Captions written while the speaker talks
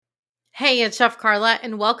Hey, it's Chef Carla,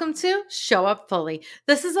 and welcome to Show Up Fully.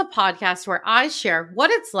 This is a podcast where I share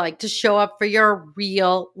what it's like to show up for your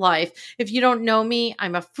real life. If you don't know me,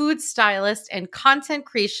 I'm a food stylist and content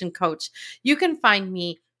creation coach. You can find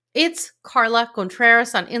me. It's Carla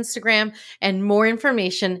Contreras on Instagram, and more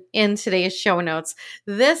information in today's show notes.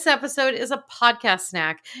 This episode is a podcast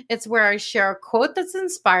snack. It's where I share a quote that's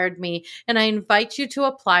inspired me, and I invite you to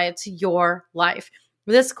apply it to your life.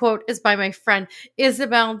 This quote is by my friend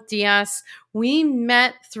Isabelle Diaz. We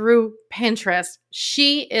met through Pinterest.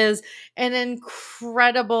 She is an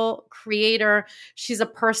incredible creator. She's a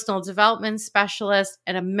personal development specialist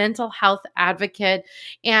and a mental health advocate.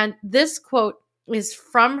 And this quote is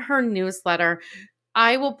from her newsletter.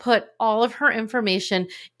 I will put all of her information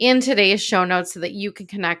in today's show notes so that you can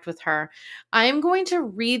connect with her. I'm going to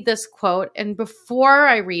read this quote, and before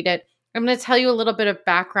I read it, I'm going to tell you a little bit of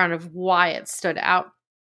background of why it stood out.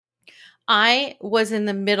 I was in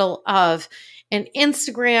the middle of an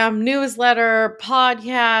Instagram newsletter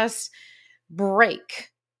podcast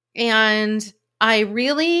break, and I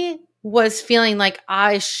really was feeling like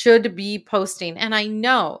I should be posting. And I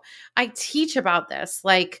know I teach about this.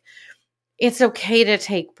 Like, it's okay to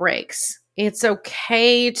take breaks. It's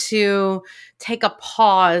okay to take a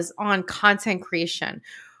pause on content creation.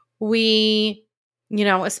 We,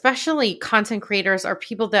 especially content creators are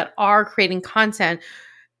people that are creating content.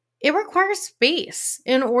 It requires space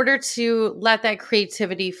in order to let that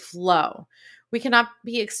creativity flow. We cannot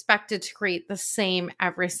be expected to create the same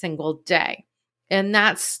every single day. And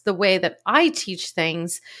that's the way that I teach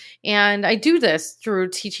things. And I do this through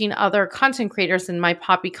teaching other content creators in my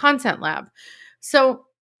Poppy Content Lab. So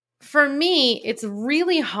for me, it's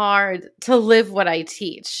really hard to live what I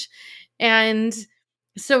teach. And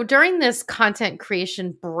so during this content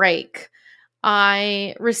creation break,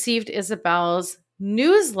 I received Isabelle's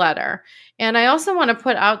newsletter. And I also want to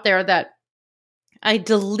put out there that I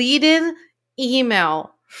deleted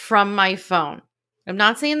email from my phone. I'm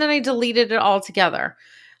not saying that I deleted it altogether.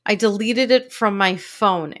 I deleted it from my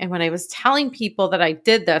phone. And when I was telling people that I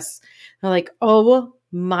did this, they're like, oh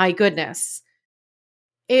my goodness.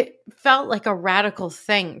 It felt like a radical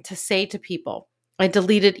thing to say to people. I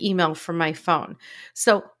deleted email from my phone.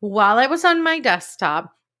 So while I was on my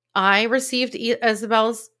desktop, I received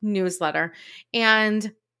Isabelle's newsletter,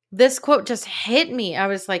 and this quote just hit me. I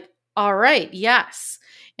was like, all right, yes.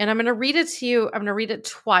 And I'm going to read it to you. I'm going to read it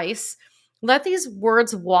twice. Let these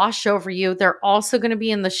words wash over you. They're also going to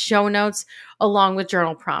be in the show notes along with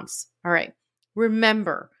journal prompts. All right.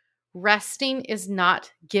 Remember, resting is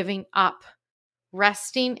not giving up.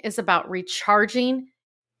 Resting is about recharging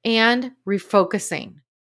and refocusing.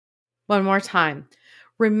 One more time.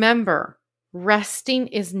 Remember, resting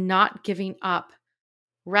is not giving up.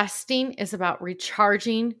 Resting is about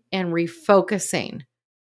recharging and refocusing.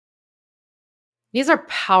 These are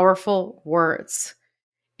powerful words.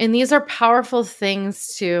 And these are powerful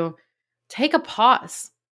things to take a pause,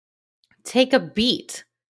 take a beat,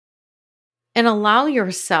 and allow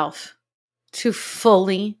yourself to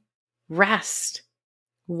fully rest.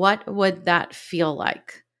 What would that feel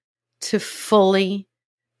like? To fully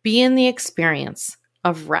be in the experience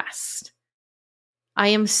of rest. I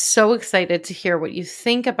am so excited to hear what you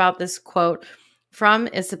think about this quote from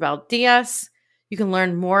Isabelle Diaz. You can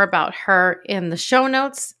learn more about her in the show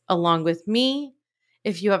notes along with me.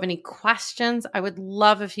 If you have any questions, I would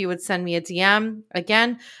love if you would send me a DM.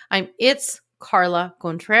 Again, it's Carla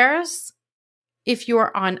Contreras. If you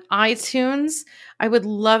are on iTunes, I would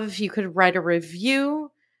love if you could write a review.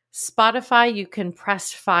 Spotify, you can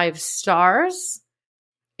press 5 stars.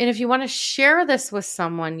 And if you want to share this with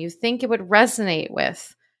someone you think it would resonate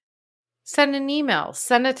with, send an email,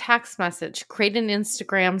 send a text message, create an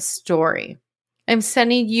Instagram story. I'm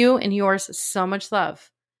sending you and yours so much love.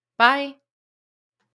 Bye.